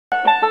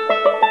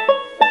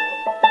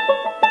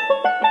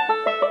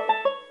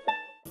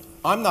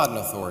I'm not an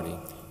authority.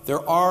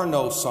 There are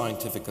no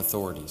scientific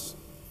authorities.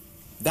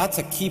 That's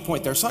a key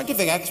point. There are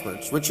scientific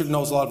experts. Richard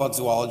knows a lot about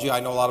zoology, I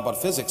know a lot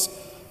about physics,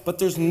 but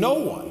there's no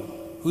one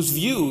whose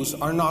views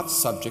are not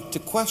subject to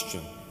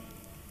question.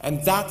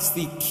 And that's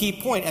the key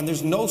point. And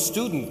there's no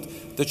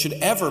student that should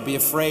ever be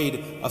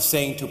afraid of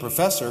saying to a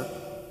professor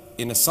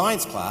in a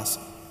science class,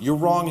 "You're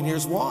wrong, and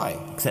here's why."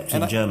 Except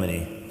in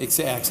Germany.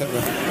 Except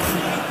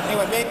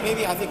anyway,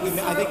 maybe I think we.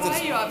 So why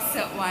are you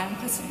upset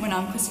when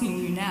I'm questioning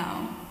you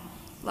now?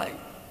 Like,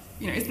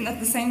 you know, isn't that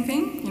the same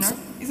thing? You know,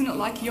 isn't it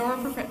like you're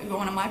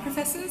one of my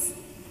professors?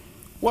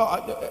 Well,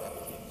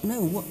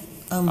 no. What?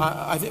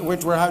 I think we're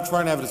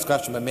trying to have a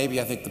discussion, but maybe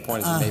I think the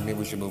point is that maybe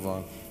we should move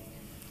on.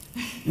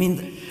 I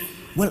mean,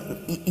 well,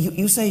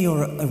 you say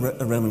you're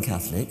a Roman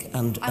Catholic,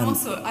 and I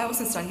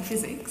also study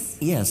physics.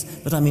 Yes,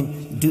 but I mean,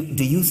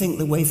 do you think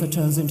the wafer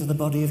turns into the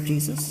body of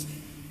Jesus?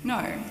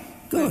 No.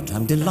 Good.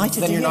 I'm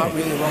delighted. Then to you're hear not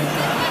really a Roman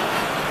Catholic.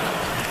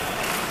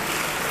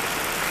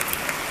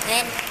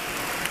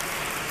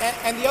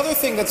 And the other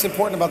thing that's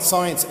important about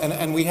science,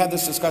 and we had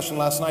this discussion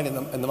last night in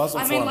the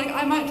Muslim forum. Like,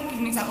 I might give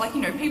an example. Like,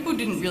 you know, people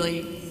didn't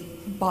really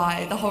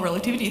buy the whole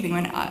relativity thing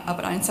when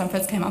Albert Einstein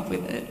first came up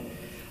with it.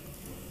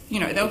 You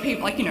know, there were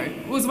people, like, you know,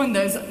 it was when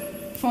those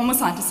former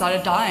scientists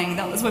started dying,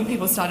 that was when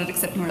people started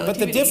accepting relativity.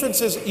 But the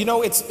difference is, you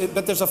know,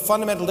 but there's a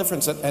fundamental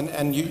difference,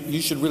 and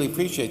you should really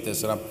appreciate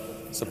this, and I'm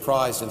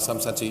surprised in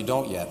some sense that you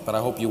don't yet, but I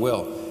hope you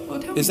will.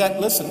 Well, tell me. Is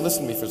that, listen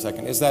to me for a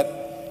second, is that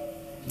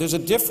there's a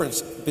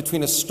difference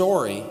between a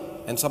story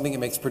and something that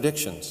makes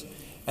predictions.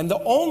 And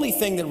the only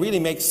thing that really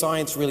makes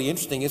science really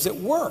interesting is it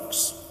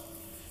works.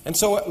 And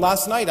so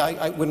last night,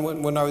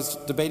 when I was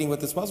debating with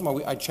this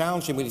Muslim, I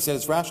challenged him when he said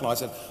it's rational. I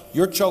said,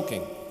 "You're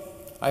choking.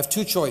 I have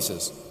two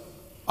choices.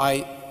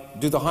 I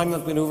do the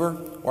Heimlich maneuver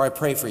or I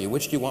pray for you.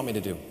 Which do you want me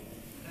to do?"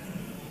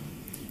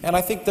 And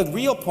I think the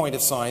real point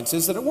of science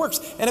is that it works.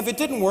 And if it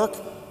didn't work,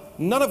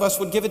 none of us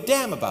would give a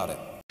damn about it.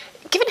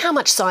 Given how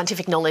much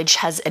scientific knowledge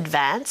has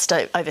advanced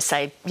over,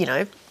 say, you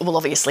know, well,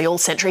 obviously all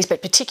centuries,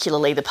 but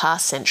particularly the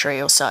past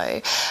century or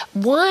so,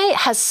 why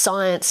has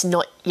science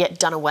not yet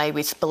done away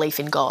with belief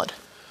in God?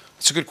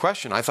 It's a good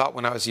question. I thought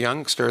when I was a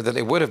youngster that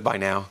it would have by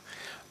now.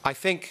 I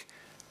think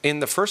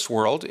in the first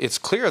world, it's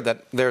clear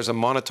that there's a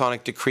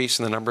monotonic decrease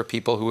in the number of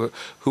people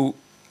who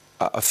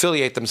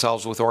affiliate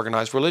themselves with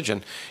organized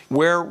religion.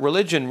 Where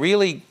religion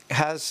really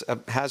has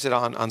it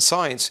on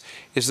science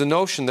is the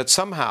notion that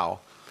somehow,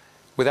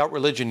 without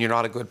religion, you're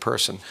not a good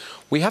person.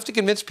 We have to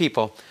convince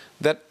people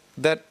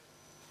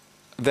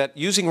that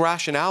using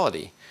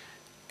rationality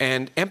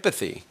and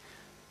empathy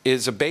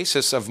is a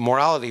basis of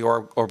morality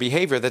or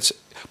behavior that's,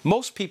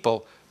 most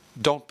people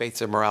don't base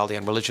their morality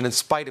on religion in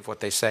spite of what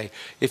they say.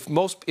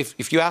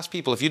 If you ask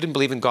people, if you didn't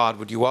believe in God,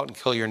 would you go out and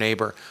kill your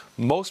neighbor?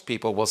 Most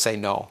people will say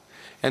no.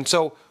 And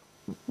so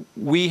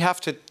we have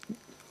to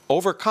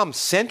overcome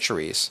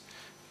centuries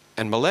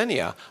and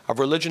millennia of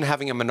religion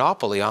having a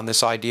monopoly on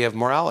this idea of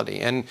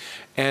morality.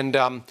 And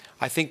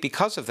I think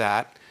because of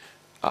that,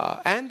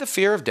 and the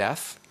fear of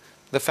death,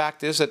 the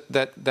fact is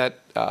that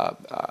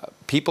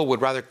people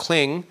would rather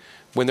cling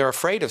when they're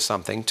afraid of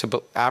something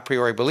to a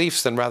priori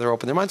beliefs than rather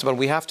open their minds. But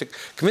we have to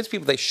convince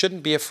people they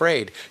shouldn't be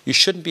afraid. You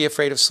shouldn't be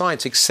afraid of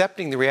science.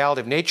 Accepting the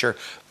reality of nature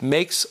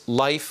makes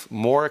life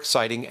more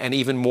exciting and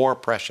even more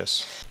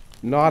precious.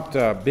 Not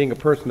being a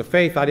person of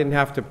faith, I didn't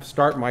have to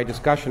start my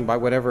discussion by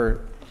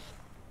whatever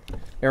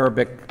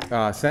Arabic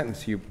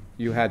sentence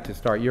you had to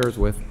start yours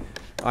with.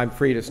 I'm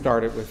free to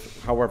start it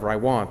with however I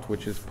want,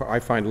 which is,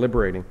 I find,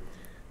 liberating.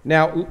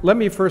 Now, let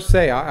me first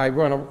say, I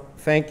want to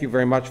thank you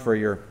very much for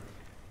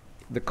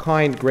the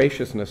kind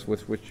graciousness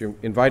with which you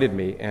invited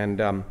me,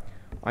 and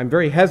I'm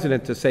very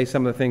hesitant to say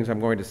some of the things I'm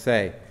going to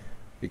say,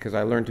 because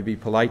I learned to be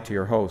polite to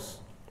your hosts.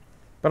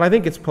 But I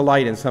think it's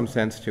polite in some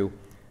sense to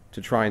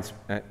try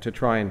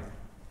and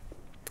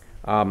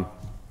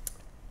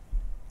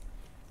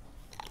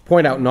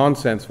point out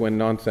nonsense when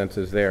nonsense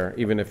is there,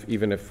 even if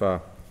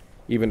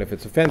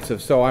it's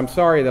offensive. So I'm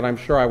sorry that I'm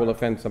sure I will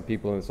offend some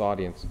people in this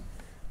audience.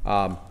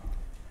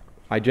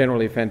 I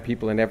generally offend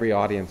people in every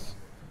audience,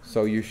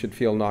 so you should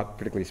feel not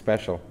particularly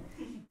special.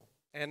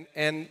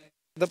 And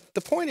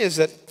the point is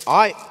that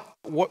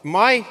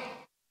my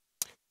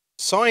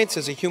science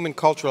is a human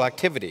cultural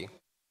activity.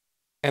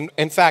 And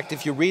in fact,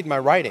 if you read my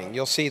writing,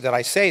 you'll see that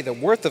I say the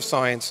worth of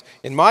science,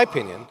 in my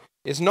opinion,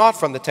 is not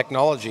from the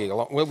technology.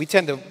 We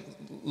tend to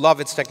love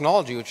its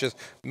technology, which has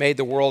made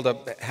the world a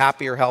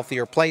happier,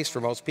 healthier place for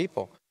most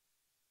people.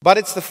 But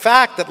it's the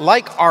fact that,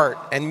 like art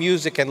and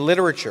music and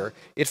literature,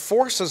 it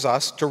forces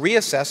us to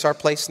reassess our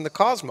place in the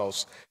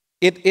cosmos.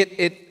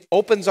 It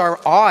opens our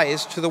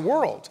eyes to the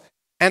world.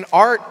 And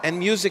art and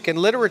music and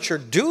literature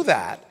do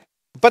that,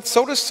 but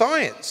so does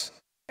science.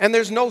 And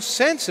there's no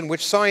sense in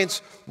which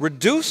science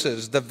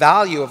reduces the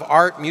value of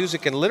art,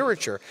 music, and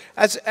literature.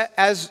 And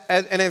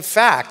in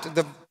fact,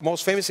 the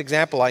most famous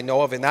example I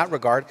know of in that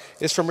regard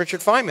is from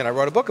Richard Feynman, I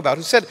wrote a book about,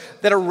 who said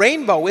that a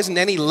rainbow isn't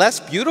any less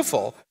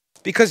beautiful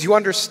because you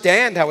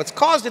understand how it's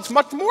caused. It's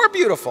much more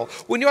beautiful.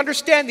 When you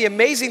understand the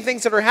amazing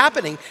things that are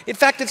happening, in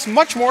fact, it's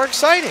much more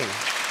exciting.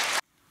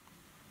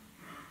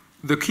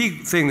 the key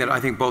thing that I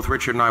think both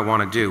Richard and I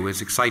want to do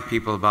is excite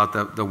people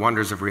about the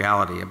wonders of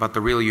reality, about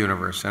the real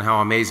universe and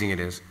how amazing it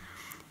is.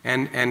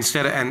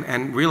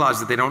 And realize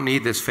that they don't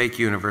need this fake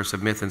universe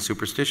of myth and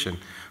superstition.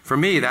 For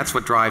me, that's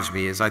what drives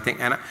me, is I think,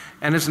 and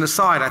as an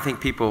aside, I think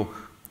people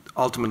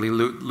ultimately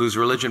lose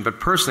religion, but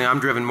personally I'm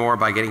driven more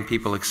by getting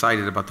people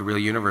excited about the real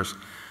universe.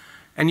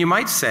 And you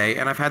might say,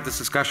 and I've had this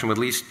discussion with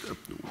at least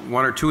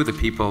one or two of the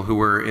people who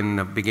were in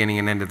the beginning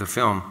and end of the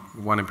film,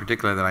 one in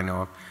particular that I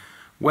know of,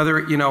 whether,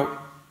 you know,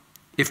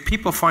 if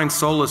people find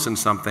solace in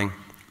something,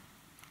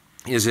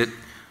 is it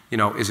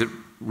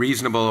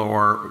reasonable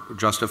or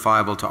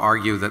justifiable to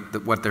argue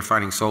that what they're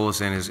finding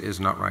solace in is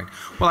not right?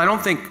 Well, I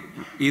don't think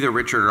either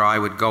Richard or I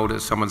would go to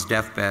someone's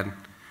deathbed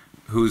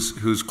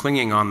who's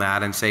clinging on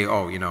that and say,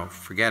 oh, you know,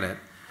 forget it.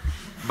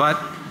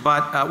 But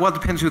well, it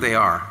depends who they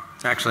are,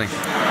 actually.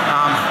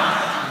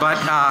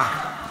 But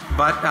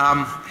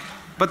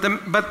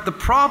the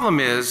problem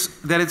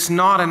is that it's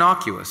not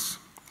innocuous.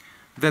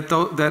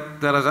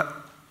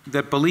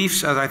 That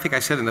beliefs, as I think I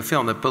said in the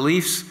film, that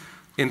beliefs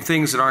in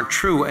things that aren't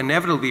true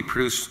inevitably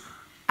produce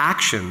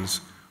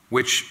actions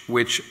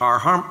which are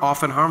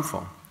often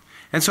harmful.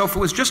 And so if it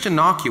was just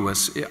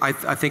innocuous, I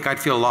think I'd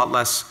feel a lot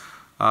less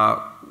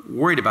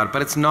worried about it,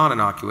 but it's not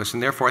innocuous,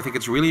 and therefore I think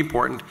it's really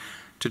important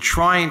to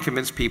try and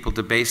convince people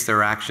to base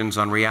their actions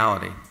on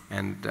reality.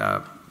 And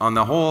on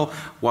the whole,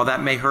 while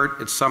that may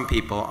hurt some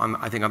people,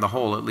 I think on the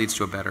whole it leads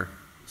to a better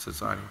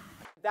society.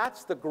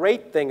 That's the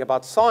great thing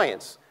about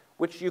science,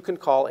 which you can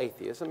call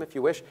atheism if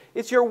you wish,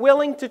 is you're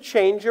willing to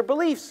change your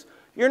beliefs.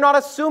 You're not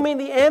assuming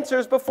the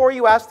answers before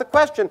you ask the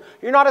question.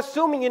 You're not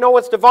assuming you know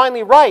what's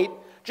divinely right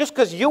just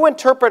because you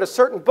interpret a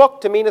certain book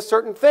to mean a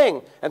certain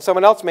thing, and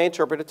someone else may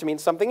interpret it to mean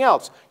something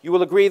else. You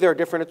will agree there are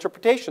different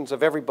interpretations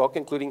of every book,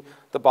 including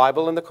the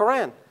Bible and the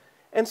Quran.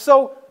 And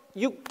so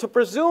to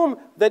presume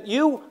that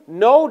you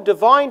know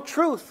divine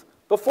truth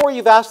before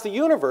you've asked the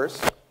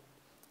universe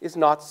is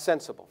not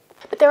sensible.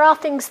 But there are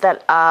things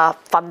that are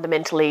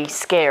fundamentally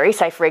scary.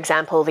 Say, for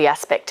example, the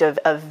aspect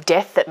of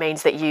death that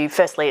means that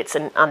firstly, it's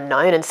an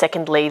unknown, and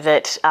secondly,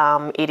 that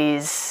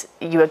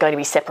you are going to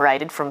be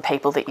separated from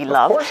people that you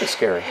love. Of course it's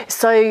scary.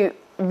 So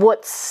why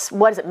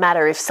does it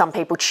matter if some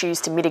people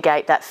choose to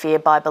mitigate that fear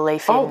by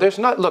belief in... Oh, there's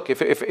not... Look,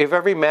 if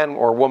every man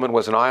or woman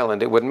was an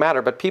island, it wouldn't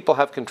matter, but people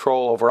have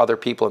control over other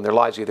people in their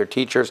lives, either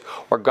teachers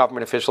or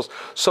government officials.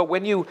 So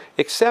when you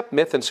accept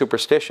myth and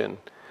superstition,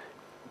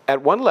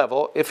 at one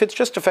level, if it's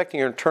just affecting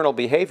your internal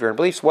behavior and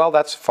beliefs, well,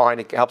 that's fine.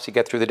 It helps you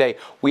get through the day.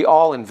 We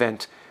all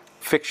invent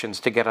fictions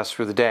to get us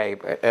through the day.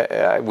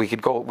 We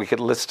could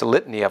list a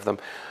litany of them.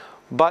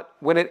 But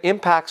when it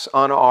impacts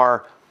on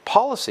our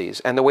policies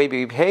and the way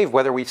we behave,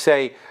 whether we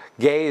say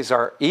gays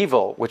are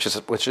evil, which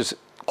is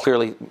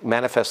clearly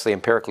manifestly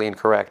empirically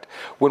incorrect,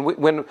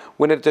 when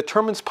it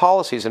determines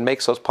policies and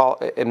makes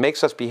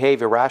us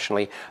behave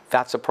irrationally,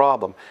 that's a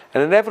problem.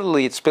 And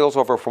inevitably, it spills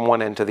over from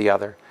one end to the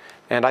other.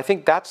 And I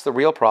think that's the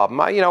real problem.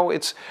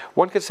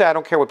 One could say, I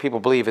don't care what people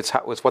believe, it's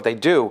what they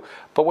do,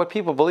 but what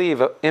people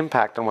believe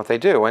impact on what they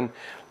do. And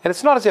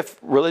it's not as if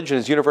religion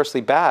is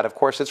universally bad. Of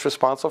course, it's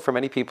responsible for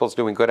many people's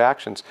doing good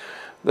actions.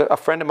 A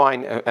friend of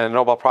mine, a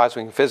Nobel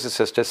Prize-winning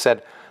physicist, just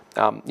said,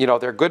 there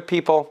are good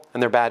people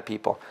and there are bad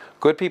people.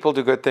 Good people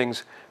do good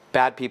things,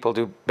 bad people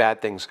do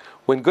bad things.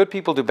 When good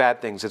people do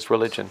bad things, it's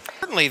religion.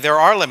 Certainly, there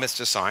are limits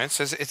to science.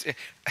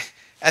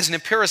 As an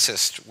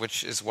empiricist,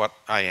 which is what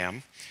I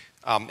am,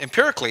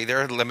 empirically, there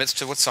are limits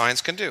to what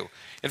science can do.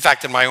 In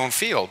fact, in my own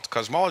field,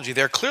 cosmology,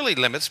 there are clearly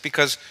limits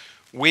because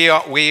we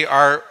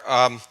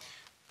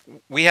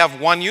have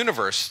one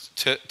universe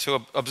to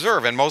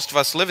observe, and most of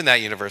us live in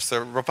that universe.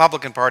 The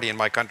Republican Party in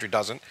my country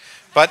doesn't,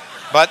 so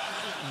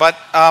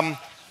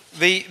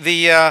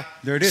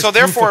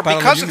therefore,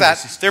 because of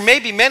that, there may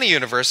be many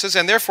universes,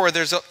 and therefore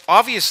there's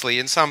obviously,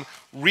 in some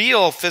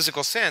real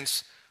physical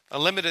sense, a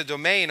limited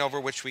domain over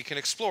which we can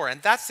explore,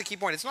 and that's the key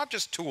point. It's not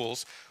just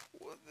tools.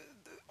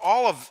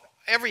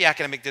 Every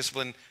academic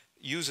discipline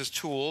uses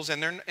tools,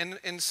 and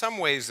in some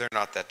ways they're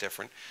not that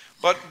different.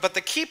 But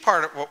the key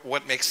part of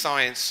what makes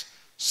science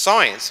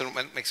and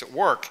what makes it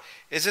work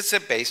is it's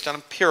based on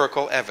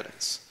empirical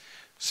evidence,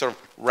 sort of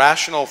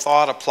rational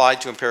thought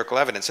applied to empirical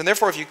evidence. And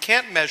therefore, if you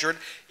can't measure it,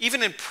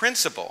 even in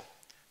principle,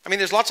 I mean,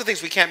 there's lots of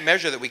things we can't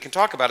measure that we can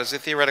talk about as a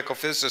theoretical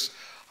physicist.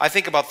 I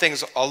think about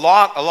things, a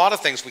lot of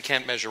things we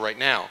can't measure right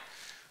now.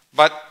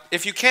 But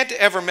if you can't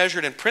ever measure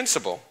it in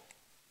principle,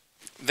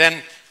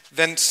 then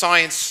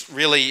science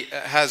really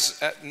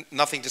has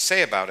nothing to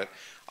say about it.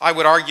 I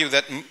would argue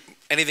that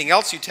anything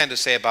else you tend to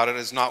say about it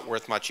is not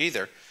worth much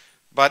either.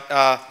 But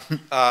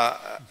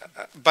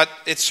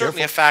it's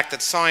certainly a fact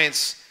that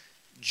science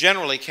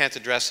generally can't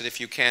address it if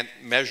you can't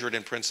measure it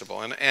in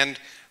principle. And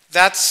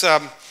that's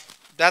of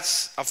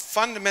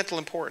fundamental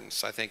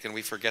importance, I think, and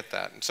we forget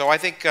that. And so I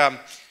think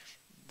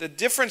the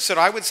difference that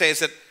I would say is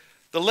that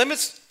the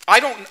limits,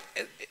 I don't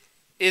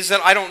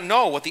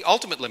know what the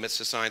ultimate limits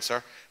to science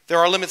are. There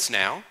are limits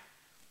now.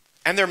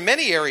 And there are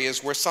many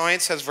areas where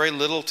science has very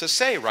little to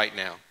say right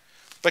now.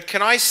 But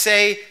can I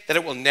say that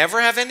it will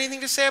never have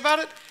anything to say about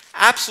it?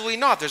 Absolutely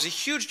not. There's a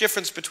huge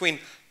difference between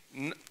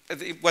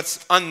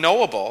what's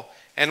unknowable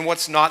and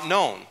what's not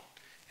known.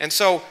 And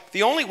so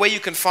the only way you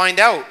can find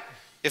out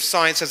if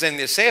science has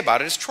anything to say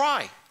about it is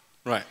try.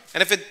 Right.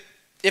 And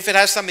if it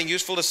has something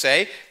useful to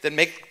say that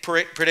make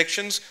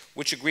predictions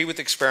which agree with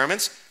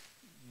experiments,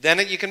 then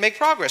you can make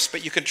progress.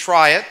 But you can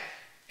try it,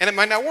 and it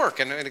might not work.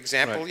 And an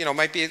example,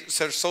 might be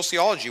sort of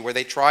sociology, where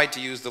they tried to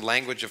use the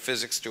language of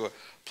physics to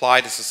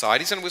apply to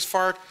societies, and it was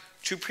far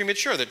too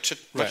premature. They're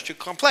much too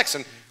complex.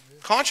 And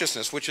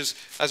consciousness, which is,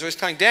 as I was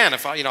telling Dan,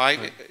 if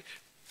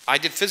I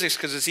did physics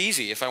because it's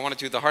easy. If I want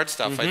to do the hard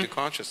stuff, I do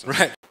consciousness.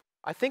 Right.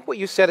 I think what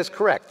you said is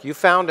correct. You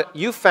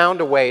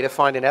found a way to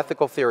find an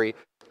ethical theory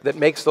that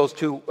makes those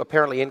two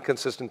apparently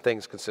inconsistent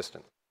things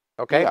consistent.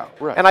 Okay? Yeah,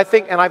 right. And I've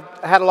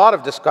had a lot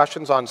of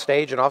discussions on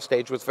stage and off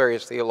stage with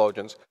various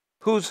theologians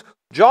whose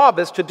job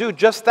is to do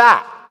just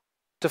that,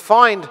 to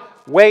find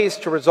ways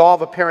to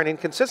resolve apparent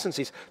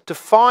inconsistencies, to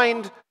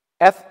find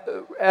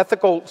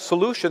ethical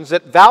solutions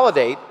that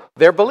validate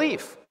their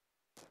belief.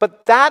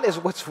 But that is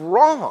what's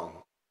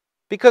wrong.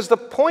 Because the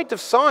point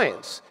of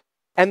science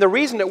and the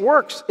reason it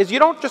works is you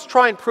don't just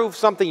try and prove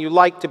something you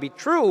like to be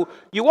true,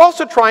 you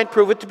also try and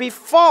prove it to be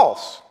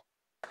false.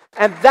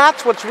 And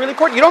that's what's really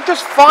important. You don't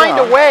just find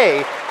a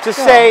way to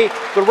say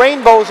the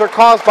rainbows are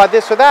caused by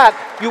this or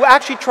that. You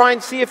actually try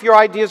and see if your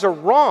ideas are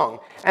wrong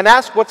and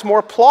ask what's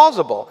more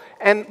plausible.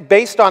 And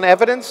based on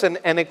evidence and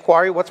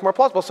inquiry, what's more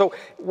plausible. So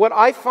what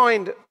I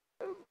find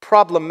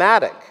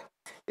problematic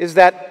is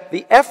that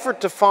the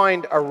effort to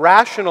find a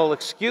rational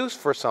excuse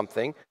for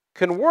something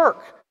can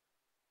work,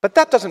 but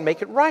that doesn't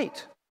make it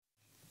right.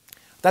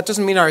 That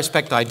doesn't mean I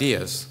respect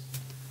ideas.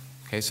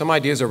 Okay, some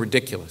ideas are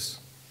ridiculous,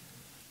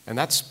 and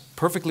that's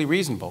perfectly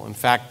reasonable. In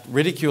fact,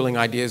 ridiculing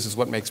ideas is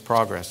what makes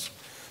progress.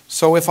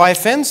 So if I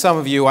offend some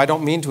of you, I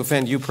don't mean to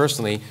offend you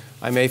personally.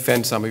 I may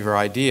offend some of your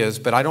ideas,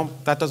 but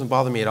that doesn't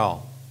bother me at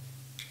all.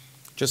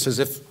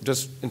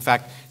 In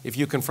fact, if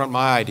you confront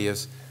my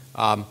ideas,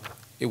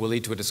 it will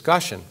lead to a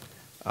discussion.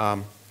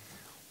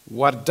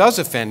 What does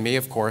offend me,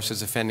 of course,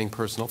 is offending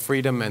personal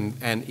freedom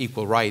and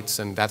equal rights,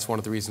 and that's one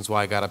of the reasons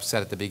why I got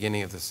upset at the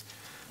beginning of this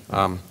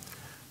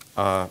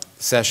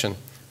session.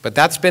 But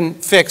that's been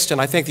fixed,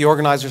 and I thank the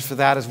organizers for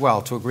that as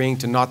well. To agreeing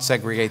to not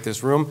segregate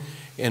this room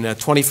in a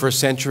 21st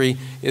century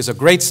is a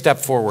great step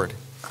forward,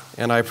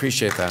 and I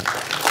appreciate that.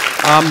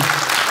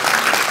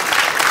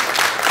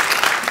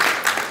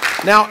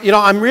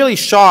 Now, I'm really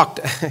shocked.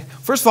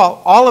 First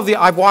of all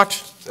I've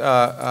watched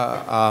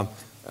Mr.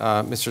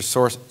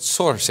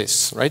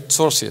 Sorsis, right?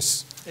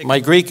 Sorsis. My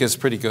Greek is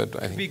pretty good,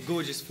 I think. Be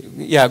gorgeous.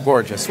 Yeah,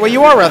 gorgeous. Well,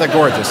 you are rather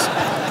gorgeous.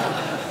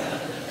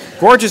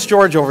 Gorgeous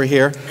George over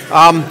here.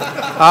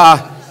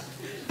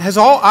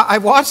 I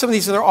watched some of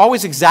these, and they're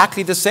always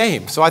exactly the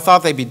same. So I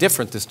thought they'd be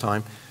different this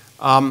time.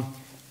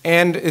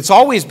 And it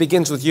always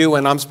begins with you,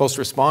 and I'm supposed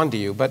to respond to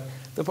you.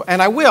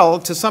 And I will,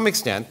 to some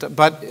extent,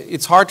 but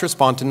it's hard to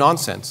respond to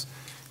nonsense.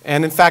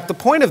 And in fact, the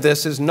point of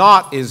this is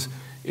not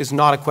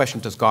a question,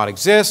 does God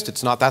exist?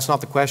 That's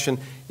not the question.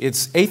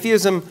 It's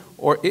atheism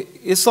or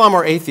Islam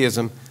or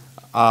atheism,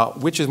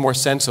 which is more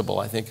sensible,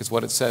 I think is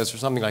what it says, or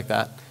something like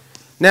that.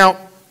 Now,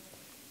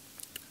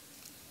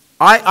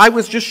 I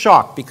was just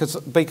shocked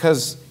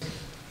because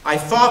I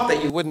thought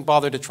that you wouldn't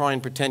bother to try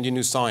and pretend you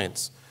knew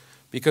science,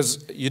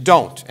 because you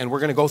don't, and we're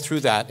going to go through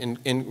that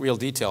in real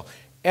detail.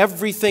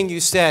 Everything you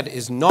said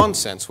is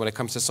nonsense when it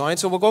comes to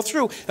science, so we'll go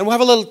through and we'll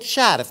have a little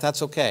chat if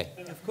that's okay.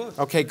 Of course.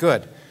 Okay,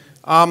 good.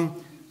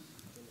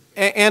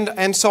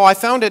 And so I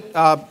found it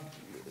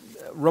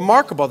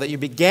remarkable that you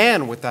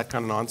began with that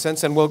kind of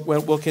nonsense, and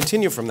we'll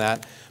continue from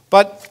that.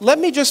 But let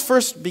me just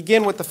first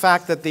begin with the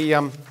fact that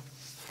the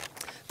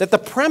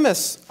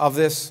premise of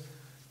this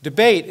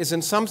debate is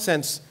in some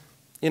sense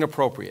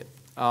inappropriate,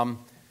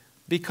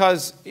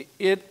 because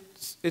it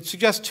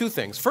suggests two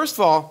things. First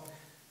of all,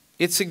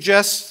 it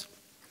suggests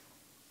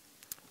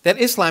that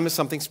Islam is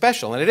something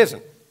special, and it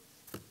isn't.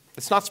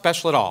 It's not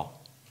special at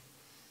all.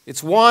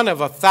 It's one of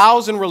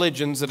 1,000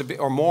 religions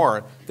or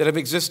more that have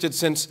existed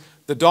since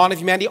the dawn of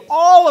humanity,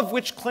 all of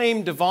which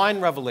claim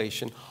divine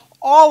revelation,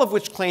 all of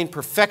which claim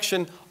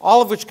perfection,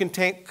 all of which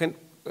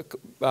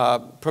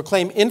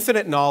proclaim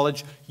infinite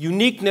knowledge,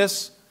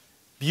 uniqueness,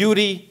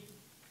 beauty,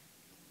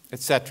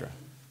 etc.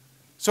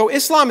 So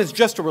Islam is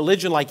just a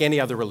religion like any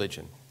other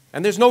religion.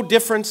 And there's no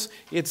difference.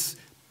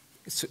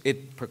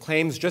 It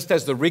proclaims, just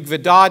as the Rig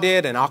Veda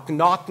did and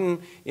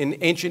Akhenaten in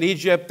ancient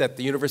Egypt, that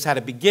the universe had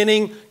a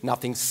beginning,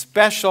 nothing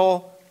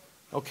special,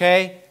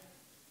 okay?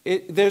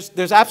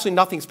 There's absolutely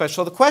nothing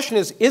special. The question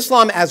is,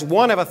 Islam as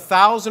one of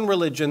 1,000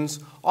 religions,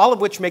 all of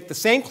which make the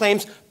same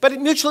claims, but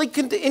mutually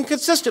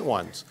inconsistent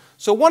ones.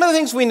 So one of the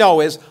things we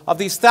know is, of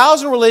these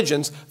 1,000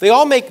 religions, they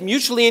all make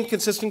mutually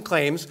inconsistent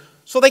claims,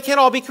 so they can't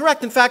all be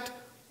correct. In fact,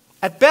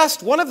 at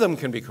best, one of them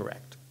can be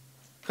correct,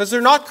 because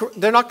they're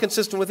not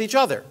consistent with each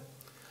other.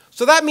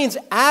 So that means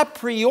a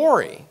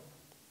priori,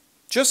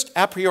 just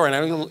a priori,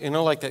 and I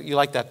like that you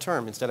like that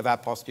term instead of a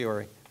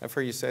posteriori. I've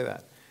heard you say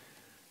that.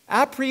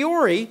 A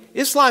priori,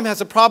 Islam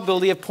has a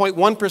probability of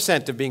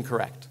 0.1% of being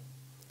correct,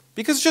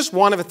 because it's just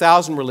one of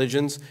 1,000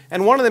 religions,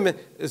 and one of them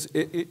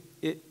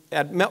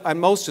at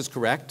most is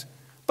correct.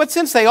 But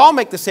since they all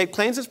make the same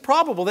claims, it's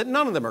probable that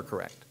none of them are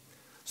correct.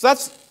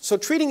 So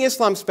treating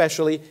Islam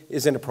specially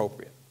is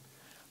inappropriate.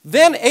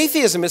 Then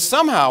atheism is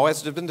somehow,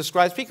 as has been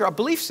described, speaker, a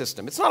belief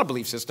system. It's not a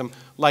belief system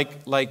like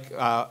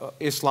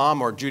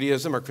Islam or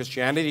Judaism or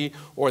Christianity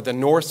or the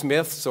Norse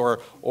myths or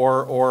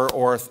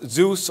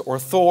Zeus or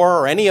Thor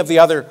or any of the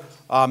other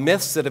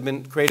myths that have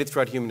been created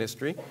throughout human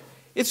history.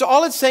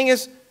 All it's saying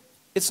is,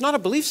 it's not a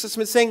belief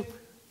system. It's saying,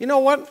 you know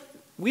what?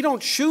 We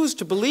don't choose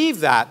to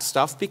believe that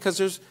stuff because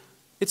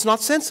it's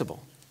not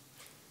sensible.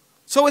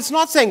 So it's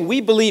not saying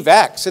we believe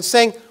X. It's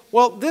saying,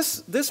 well,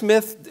 this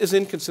myth is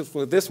inconsistent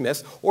with this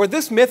myth, or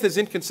this myth is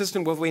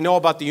inconsistent with what we know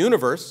about the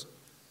universe,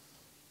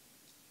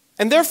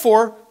 and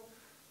therefore,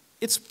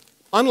 it's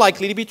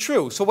unlikely to be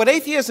true. So what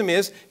atheism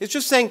is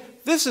just saying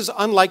this is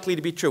unlikely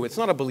to be true. It's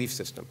not a belief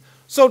system.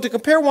 So to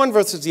compare one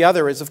versus the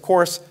other is, of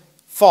course,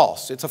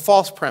 false. It's a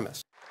false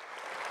premise.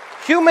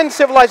 Human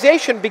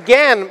civilization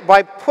began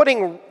by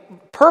putting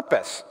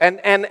purpose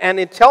and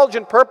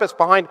intelligent purpose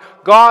behind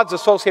gods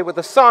associated with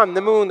the sun,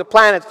 the moon, the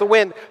planets, the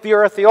wind, the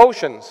earth, the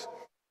oceans.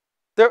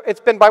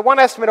 It's been, by one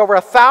estimate, over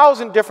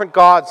 1,000 different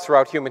gods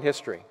throughout human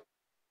history.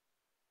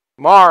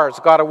 Mars,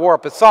 god of war,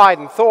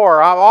 Poseidon,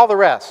 Thor, all the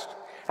rest.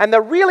 And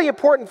the really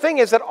important thing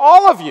is that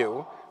all of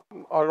you,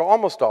 or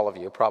almost all of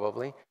you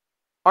probably,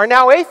 are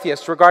now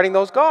atheists regarding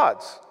those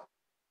gods.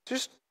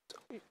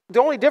 The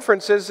only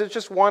difference is it's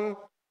just one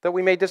that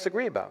we may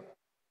disagree about.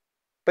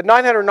 But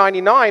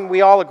 999,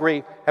 we all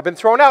agree, have been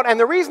thrown out. And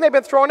the reason they've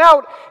been thrown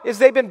out is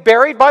they've been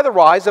buried by the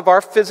rise of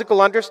our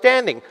physical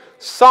understanding.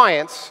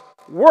 Science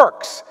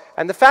works.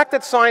 And the fact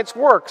that science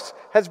works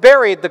has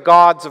buried the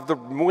gods of the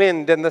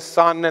wind and the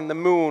sun and the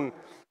moon.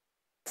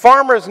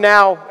 Farmers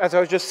now, as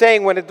I was just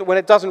saying, when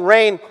it doesn't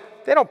rain,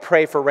 they don't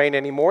pray for rain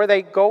anymore.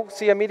 They go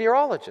see a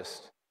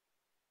meteorologist.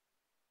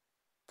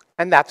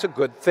 And that's a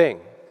good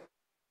thing.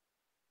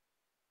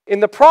 In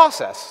the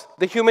process,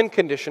 the human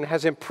condition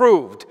has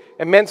improved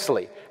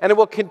immensely, and it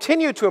will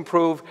continue to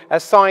improve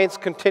as science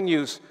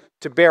continues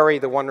to bury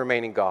the one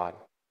remaining God.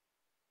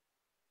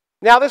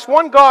 Now, this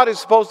one God is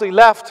supposedly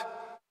left.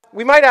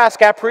 We might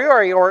ask a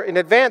priori or in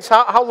advance,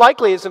 how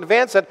likely is in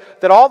advance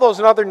that all those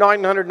other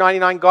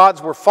 999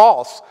 gods were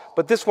false,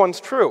 but this one's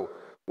true?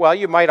 Well,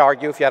 you might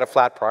argue, if you had a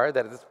flat prior,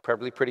 that it's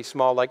probably pretty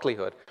small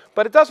likelihood.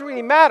 But it doesn't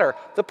really matter.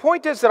 The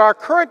point is that our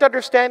current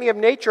understanding of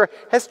nature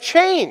has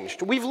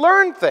changed. We've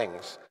learned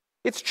things.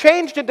 It's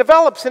changed and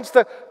developed since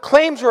the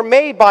claims were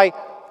made by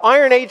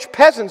Iron Age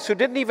peasants who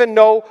didn't even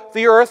know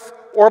the Earth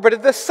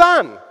orbited the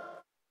sun.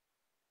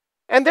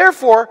 And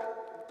therefore,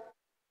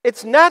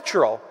 it's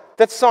natural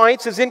that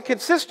science is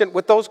inconsistent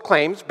with those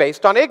claims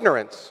based on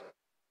ignorance.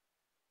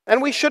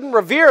 And we shouldn't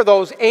revere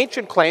those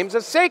ancient claims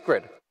as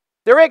sacred.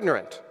 They're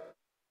ignorant.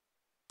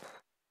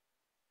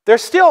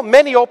 There's still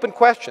many open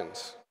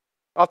questions.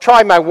 I'll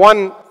try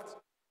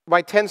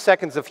my 10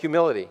 seconds of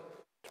humility.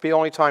 It'll be the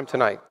only time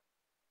tonight.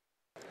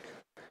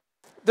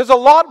 There's a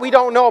lot we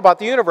don't know about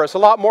the universe, a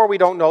lot more we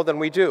don't know than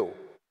we do.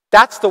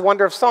 That's the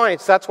wonder of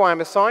science. That's why I'm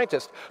a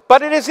scientist.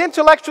 But it is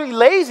intellectually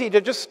lazy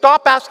to just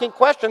stop asking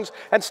questions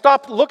and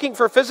stop looking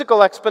for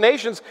physical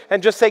explanations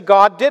and just say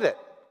God did it.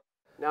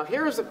 Now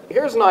here's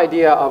an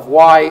idea of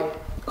why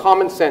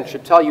common sense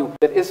should tell you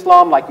that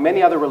Islam, like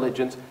many other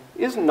religions,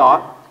 is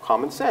not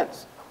common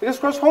sense. Because,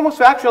 of course,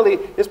 homosexuality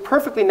is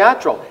perfectly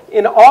natural.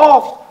 In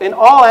all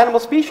animal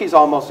species,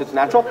 almost, it's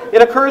natural.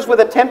 It occurs with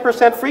a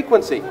 10%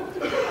 frequency.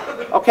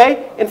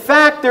 Okay? In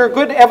fact, there are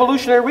good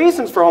evolutionary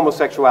reasons for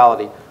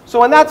homosexuality.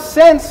 So in that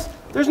sense,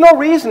 there's no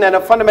reason and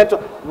a fundamental...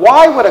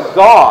 Why would a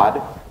God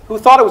who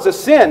thought it was a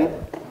sin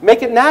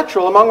make it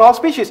natural among all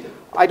species?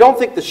 I don't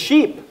think the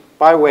sheep,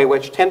 by the way,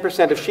 which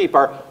 10% of sheep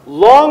are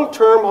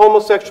long-term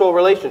homosexual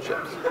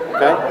relationships.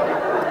 Okay?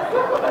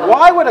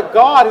 Why would a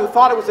God who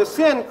thought it was a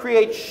sin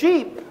create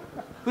sheep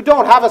who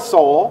don't have a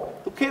soul,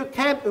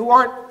 who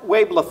aren't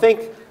able to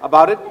think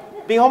about it,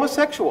 be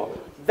homosexual?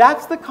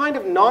 That's the kind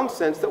of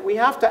nonsense that we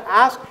have to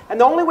ask, and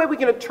the only way we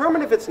can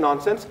determine if it's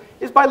nonsense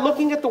is by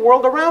looking at the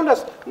world around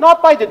us,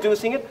 not by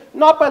deducing it,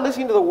 not by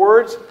listening to the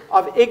words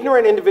of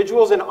ignorant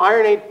individuals and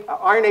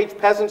Iron Age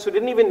peasants who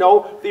didn't even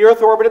know the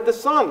Earth orbited the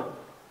sun.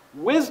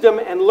 Wisdom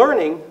and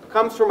learning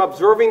comes from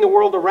observing the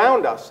world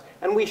around us,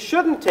 and we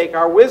shouldn't take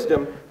our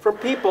wisdom from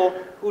people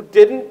who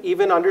didn't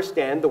even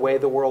understand the way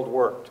the world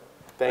worked.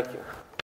 Thank you.